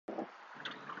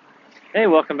Hey,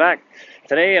 welcome back.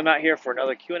 Today I'm out here for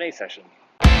another Q&A session.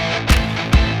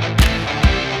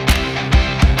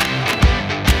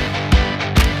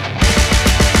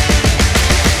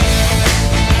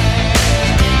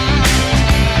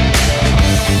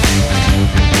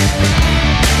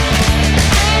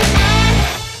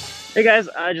 Hey guys,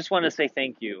 I just want to say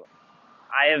thank you.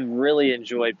 I have really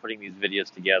enjoyed putting these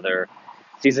videos together.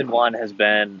 Season one has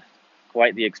been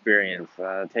quite the experience,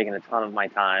 taking a ton of my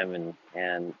time,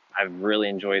 and I've really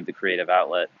enjoyed the creative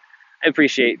outlet. I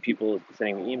appreciate people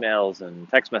sending me emails and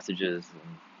text messages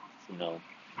and,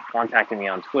 contacting me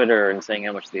on Twitter and saying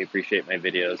how much they appreciate my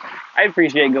videos. I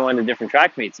appreciate going to different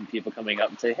track meets and people coming up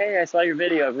and say, "Hey, I saw your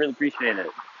video. I really appreciate it."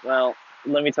 Well,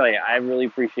 let me tell you, I really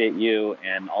appreciate you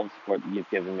and all the support that you've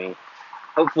given me.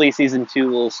 Hopefully, season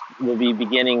two will be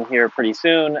beginning here pretty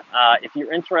soon. If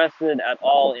you're interested at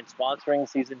all in sponsoring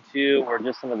season two or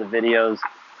just some of the videos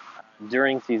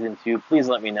during season two, please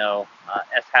let me know.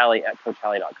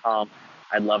 shalley@coachhalley.com.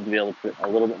 I'd love to be able to put a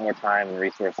little bit more time and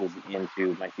resources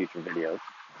into my future videos.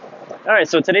 All right,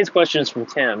 so today's question is from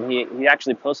Tim. He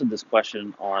actually posted this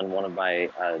question on one of my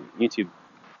YouTube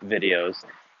videos,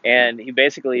 and he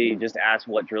basically just asked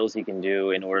what drills he can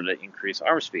do in order to increase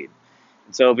arm speed.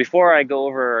 So before I go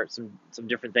over some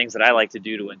different things that I like to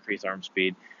do to increase arm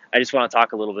speed, I just want to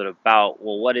talk a little bit about,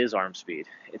 well, what is arm speed?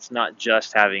 It's not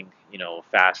just having, a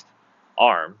fast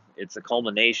arm. It's a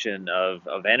culmination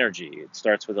of energy. It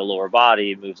starts with the lower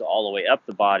body, moves all the way up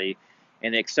the body,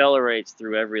 and accelerates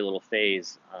through every little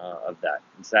phase of that.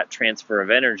 It's that transfer of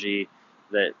energy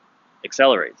that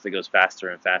accelerates, that goes faster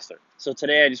and faster. So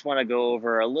today I just want to go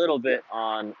over a little bit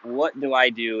on what do I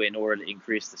do in order to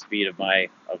increase the speed of my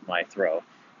throw.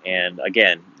 And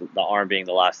again, the arm being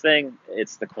the last thing,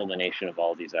 it's the culmination of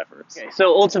all these efforts. Okay,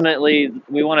 so ultimately,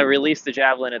 we want to release the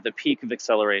javelin at the peak of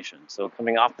acceleration. So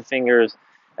coming off the fingers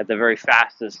at the very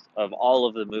fastest of all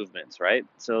of the movements, right?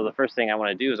 So the first thing I want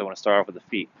to do is I want to start off with the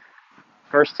feet.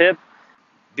 First tip,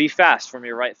 be fast from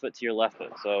your right foot to your left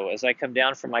foot. So as I come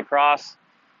down from my cross,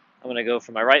 I'm going to go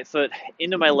from my right foot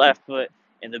into my left foot,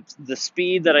 and the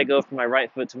speed that I go from my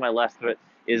right foot to my left foot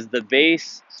is the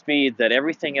base speed that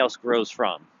everything else grows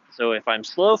from. So if I'm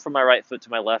slow from my right foot to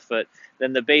my left foot,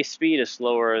 then the base speed is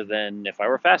slower than if I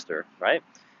were faster, right?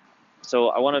 So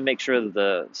I want to make sure that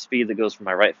the speed that goes from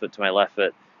my right foot to my left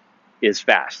foot is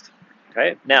fast.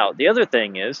 Okay. Now the other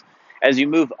thing is, as you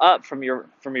move up from your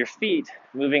feet,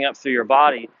 moving up through your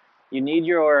body, you need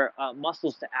your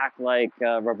muscles to act like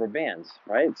rubber bands,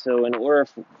 right? So in order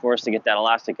for us to get that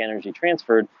elastic energy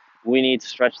transferred, we need to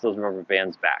stretch those rubber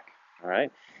bands back. All right.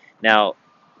 Now,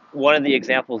 one of the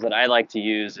examples that I like to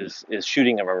use is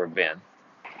shooting a rubber band.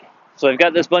 So I've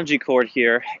got this bungee cord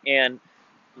here, and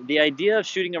the idea of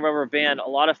shooting a rubber band, a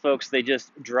lot of folks, they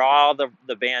just draw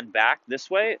the band back this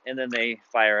way and then they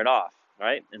fire it off,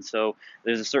 right? And so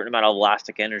there's a certain amount of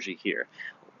elastic energy here.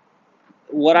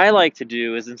 What I like to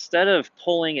do is, instead of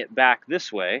pulling it back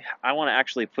this way, I want to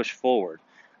actually push forward.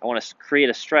 I want to create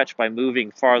a stretch by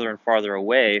moving farther and farther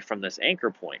away from this anchor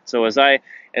point. So as I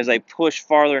push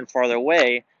farther and farther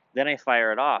away, then I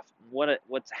fire it off.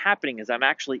 What's happening is I'm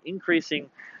actually increasing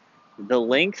the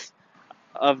length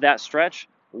of that stretch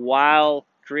while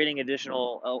creating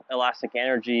additional elastic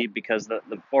energy, because the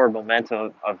forward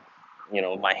momentum of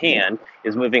my hand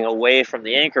is moving away from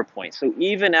the anchor point. So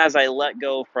even as I let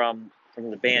go from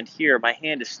the band here, my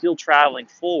hand is still traveling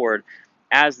forward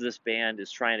as this band is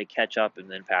trying to catch up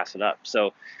and then pass it up.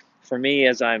 So for me,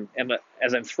 as I'm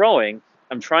throwing,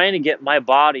 I'm trying to get my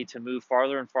body to move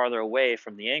farther and farther away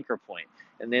from the anchor point.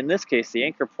 And in this case, the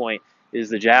anchor point is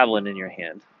the javelin in your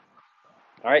hand.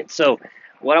 All right, so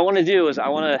what I want to do is I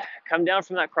want to come down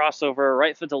from that crossover,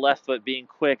 right foot to left foot, being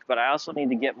quick, but I also need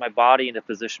to get my body in a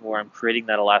position where I'm creating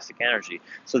that elastic energy.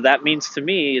 So that means to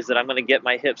me is that I'm going to get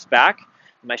my hips back,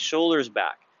 my shoulders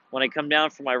back. When I come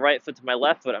down from my right foot to my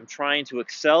left foot, I'm trying to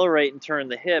accelerate and turn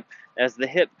the hip. As the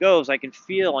hip goes, I can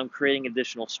feel I'm creating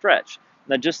additional stretch.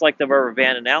 Now, just like the rubber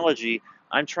band analogy,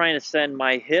 I'm trying to send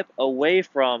my hip away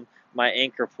from my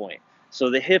anchor point. So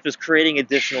the hip is creating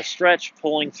additional stretch,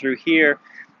 pulling through here.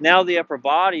 Now the upper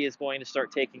body is going to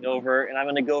start taking over, and I'm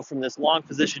going to go from this long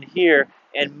position here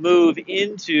and move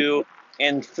into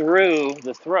and through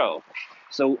the throw.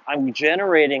 So I'm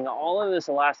generating all of this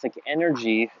elastic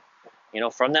energy,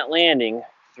 from that landing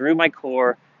through my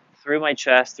core, through my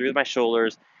chest, through my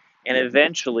shoulders, and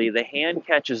eventually the hand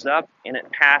catches up and it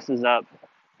passes up,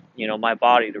 my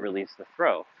body to release the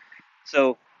throw.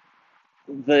 So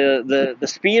the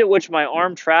speed at which my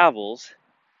arm travels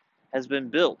has been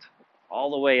built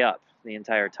all the way up the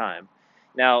entire time.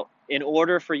 Now, in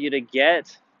order for you to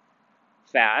get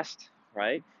fast,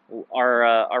 right,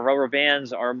 our rubber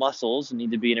bands, our muscles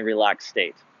need to be in a relaxed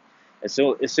state. And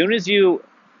so as soon as you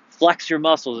flex your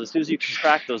muscles, as soon as you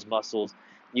contract those muscles,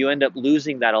 you end up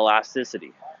losing that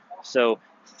elasticity. So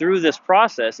through this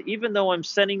process, even though I'm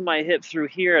sending my hip through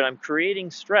here and I'm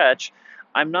creating stretch,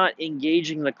 I'm not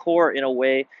engaging the core in a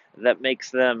way that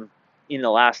makes them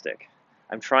inelastic.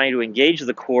 I'm trying to engage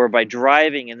the core by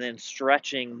driving and then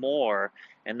stretching more.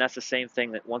 And that's the same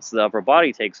thing that once the upper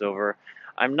body takes over,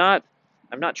 I'm not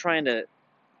I'm not trying to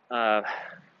uh,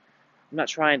 I'm not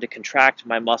trying to contract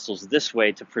my muscles this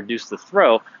way to produce the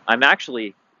throw. I'm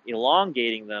actually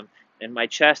elongating them, and my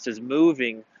chest is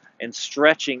moving and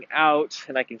stretching out,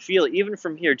 and I can feel it even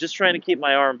from here, just trying to keep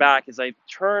my arm back. As I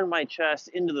turn my chest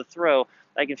into the throw,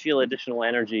 I can feel additional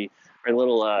energy or a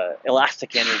little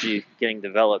elastic energy getting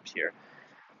developed here.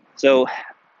 So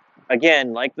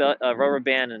again, like the rubber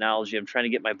band analogy, I'm trying to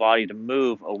get my body to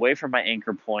move away from my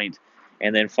anchor point,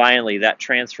 and then finally that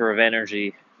transfer of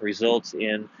energy results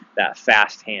in that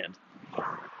fast hand,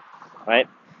 right?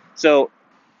 So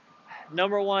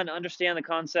number one, understand the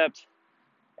concept.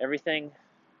 Everything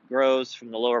grows from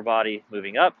the lower body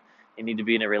moving up. You need to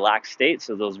be in a relaxed state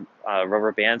so those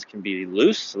rubber bands can be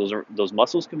loose, those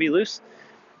muscles can be loose.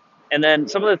 And then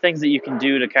some of the things that you can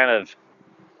do to kind of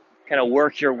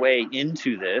work your way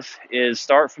into this is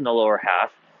start from the lower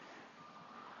half.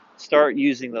 Start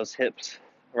using those hips,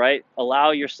 right?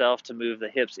 Allow yourself to move the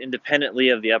hips independently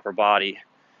of the upper body,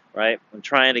 right? I'm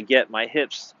trying to get my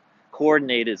hips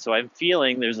coordinated, so I'm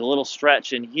feeling there's a little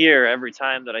stretch in here every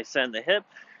time that I send the hip,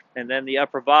 and then the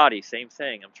upper body, same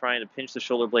thing. I'm trying to pinch the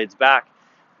shoulder blades back,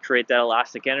 create that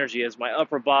elastic energy as my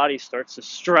upper body starts to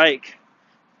strike,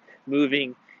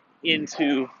 moving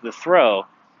into the throw.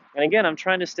 And again, I'm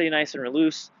trying to stay nice and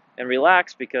loose and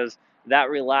relaxed because that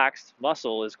relaxed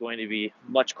muscle is going to be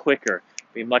much quicker,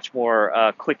 be much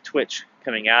more quick twitch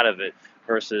coming out of it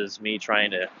versus me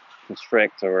trying to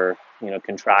constrict or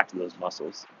contract those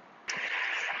muscles.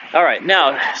 All right,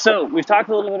 now, so we've talked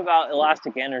a little bit about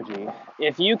elastic energy.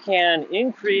 If you can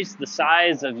increase the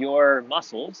size of your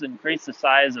muscles, increase the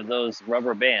size of those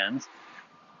rubber bands,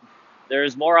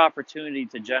 there's more opportunity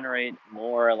to generate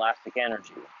more elastic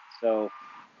energy. So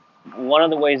one of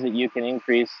the ways that you can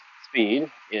increase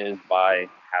speed is by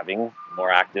having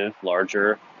more active,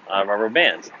 larger rubber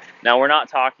bands. Now, we're not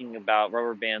talking about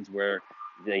rubber bands where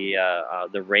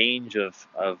the range of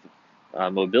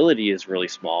mobility is really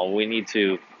small. We need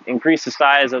to increase the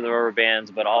size of the rubber bands,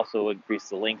 but also increase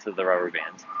the length of the rubber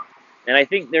bands. And I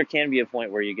think there can be a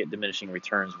point where you get diminishing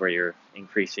returns where you're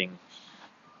increasing,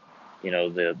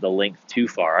 the length too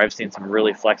far. I've seen some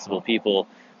really flexible people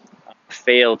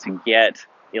fail to get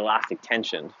elastic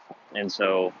tension, and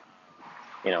so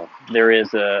there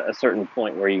is a certain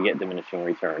point where you get diminishing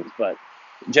returns. But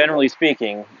generally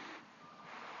speaking,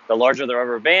 the larger the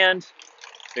rubber band,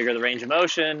 bigger the range of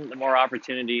motion, the more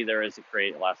opportunity there is to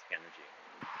create elastic energy.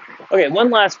 Okay, one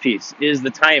last piece is the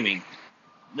timing.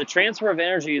 The transfer of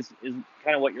energy is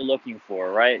kind of what you're looking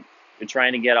for, right? You're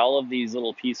trying to get all of these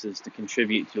little pieces to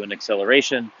contribute to an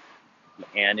acceleration.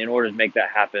 And in order to make that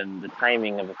happen, the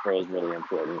timing of the throw is really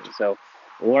important. So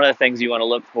one of the things you want to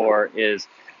look for is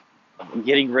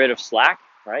getting rid of slack,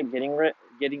 right? Getting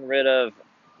rid of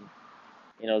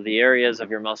the areas of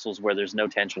your muscles where there's no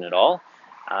tension at all.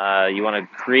 You want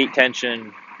to create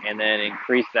tension and then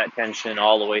increase that tension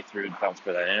all the way through to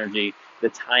transfer that energy. The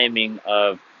timing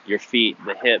of your feet,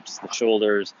 the hips, the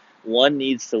shoulders, one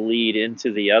needs to lead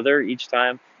into the other each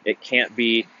time. It can't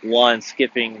be one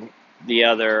skipping the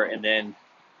other and then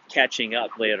catching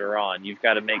up later on. You've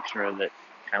got to make sure that,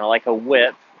 kind of like a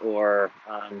whip, or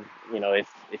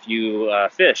if you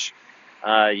fish,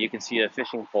 you can see a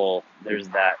fishing pole. There's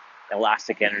that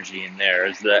elastic energy in there.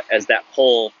 As that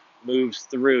pole moves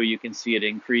through, you can see it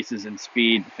increases in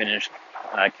speed to finish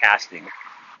casting.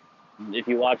 If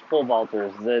you watch pole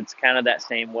vaulters, it's kind of that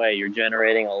same way. You're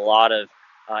generating a lot of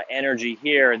energy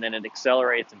here, and then it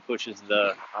accelerates and pushes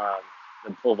the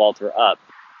pole vaulter up.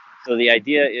 So the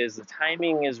idea is the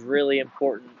timing is really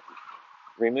important.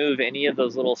 Remove any of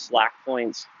those little slack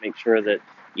points. Make sure that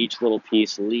each little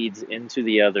piece leads into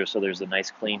the other, so there's a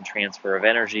nice clean transfer of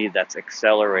energy that's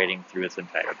accelerating through its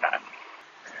entire path.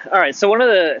 All right, so one of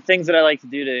the things that I like to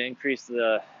do to increase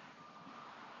the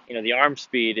arm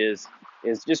speed is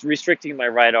just restricting my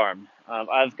right arm.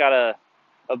 I've got a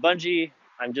bungee.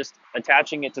 I'm just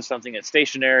attaching it to something that's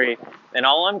stationary, and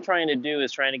all I'm trying to do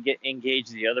is trying to engage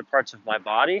the other parts of my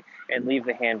body and leave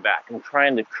the hand back. I'm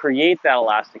trying to create that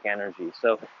elastic energy.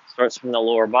 So it starts from the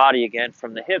lower body, again,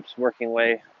 from the hips, working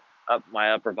way up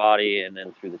my upper body and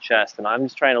then through the chest, and I'm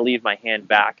just trying to leave my hand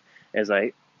back as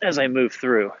I move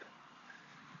through.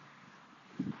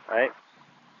 Right?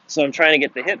 So I'm trying to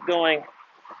get the hip going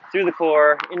through the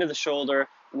core, into the shoulder,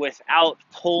 without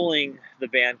pulling the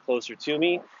band closer to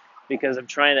me, because I'm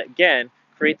trying to, again,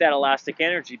 create that elastic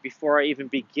energy before I even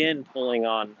begin pulling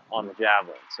on the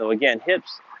javelin. So again,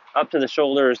 hips up to the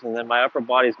shoulders, and then my upper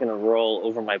body is going to roll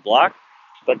over my block.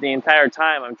 But the entire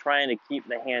time, I'm trying to keep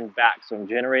the hand back, so I'm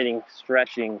generating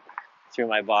stretching through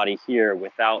my body here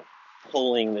without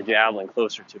pulling the javelin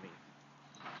closer to me.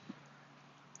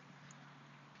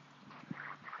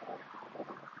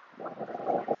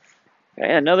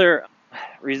 Okay, another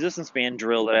resistance band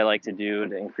drill that I like to do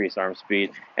to increase arm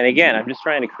speed. And again, I'm just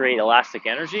trying to create elastic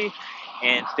energy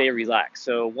and stay relaxed.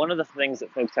 So one of the things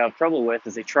that folks have trouble with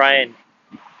is they try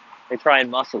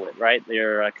and muscle it, right?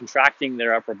 They're contracting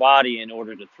their upper body in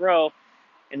order to throw.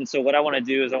 And so what I want to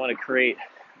do is I want to create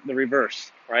the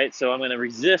reverse, right? So I'm going to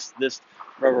resist this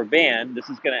rubber band. This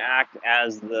is going to act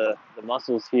as the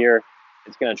muscles here.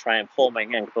 It's going to try and pull my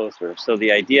hand closer. So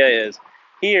the idea is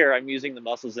here I'm using the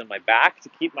muscles in my back to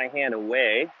keep my hand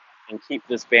away and keep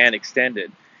this band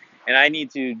extended. And I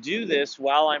need to do this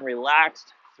while I'm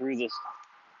relaxed through this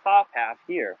top half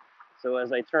here. So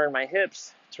as I turn my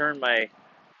hips, turn my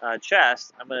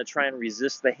chest, I'm going to try and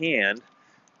resist the hand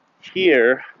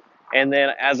here. And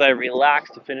then as I relax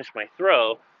to finish my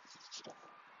throw,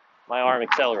 my arm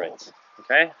accelerates.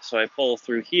 Okay, so I pull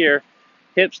through here,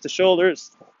 hips to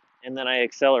shoulders, and then I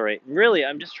accelerate. And really,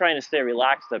 I'm just trying to stay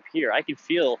relaxed up here. I can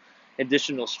feel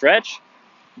additional stretch,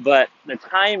 but the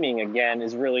timing, again,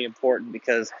 is really important,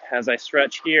 because as I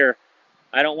stretch here,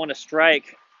 I don't want to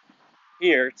strike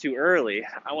here too early.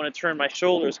 I want to turn my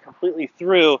shoulders completely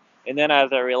through, and then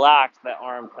as I relax, that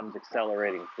arm comes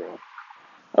accelerating through.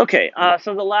 Okay,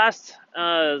 so the last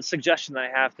suggestion that I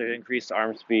have to increase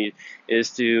arm speed is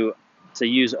to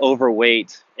use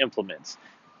overweight implements.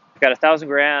 I've got a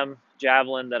 1,000-gram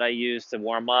javelin that I use to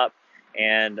warm up,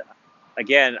 and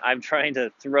again, I'm trying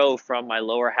to throw from my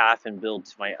lower half and build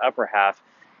to my upper half,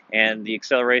 and the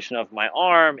acceleration of my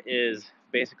arm is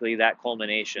basically that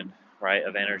culmination, right,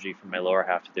 of energy from my lower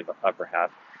half to the upper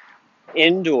half.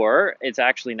 Indoor, it's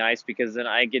actually nice because then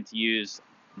I get to use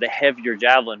the heavier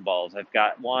javelin balls. I've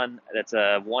got one that's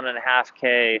a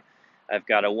 1.5K, I've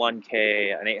got a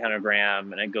 1K, an 800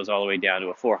 gram, and it goes all the way down to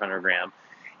a 400 gram.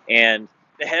 And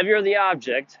the heavier the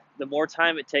object, the more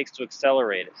time it takes to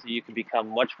accelerate it. So you can become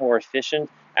much more efficient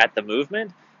at the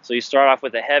movement. So you start off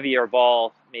with a heavier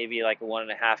ball, maybe like a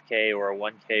 1.5K or a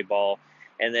 1K ball,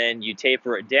 and then you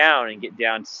taper it down and get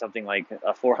down to something like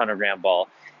a 400 gram ball.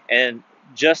 And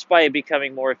just by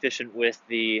becoming more efficient with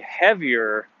the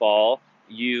heavier ball,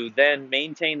 you then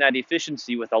maintain that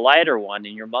efficiency with a lighter one,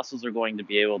 and your muscles are going to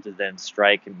be able to then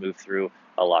strike and move through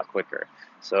a lot quicker.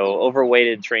 So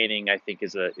overweighted training, I think,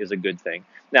 is a good thing.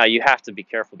 Now you have to be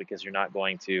careful, because you're not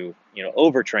going to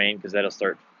overtrain, because that'll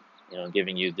start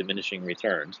giving you diminishing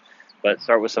returns. But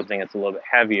start with something that's a little bit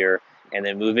heavier, and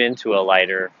then move into a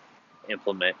lighter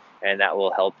implement, and that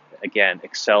will help, again,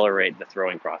 accelerate the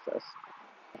throwing process.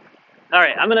 All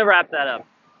right, I'm going to wrap that up.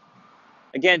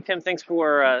 Again, Tim, thanks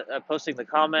for posting the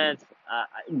comment.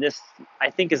 This, I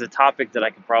think, is a topic that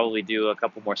I could probably do a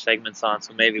couple more segments on,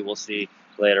 so maybe we'll see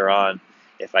later on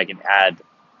if I can add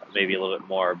maybe a little bit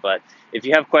more. But if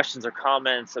you have questions or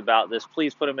comments about this,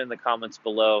 please put them in the comments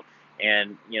below,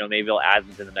 and maybe I'll add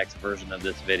them to the next version of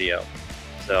this video.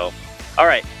 So, all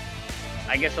right,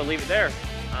 I guess I'll leave it there.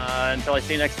 Until I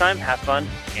see you next time, have fun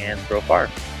and throw far.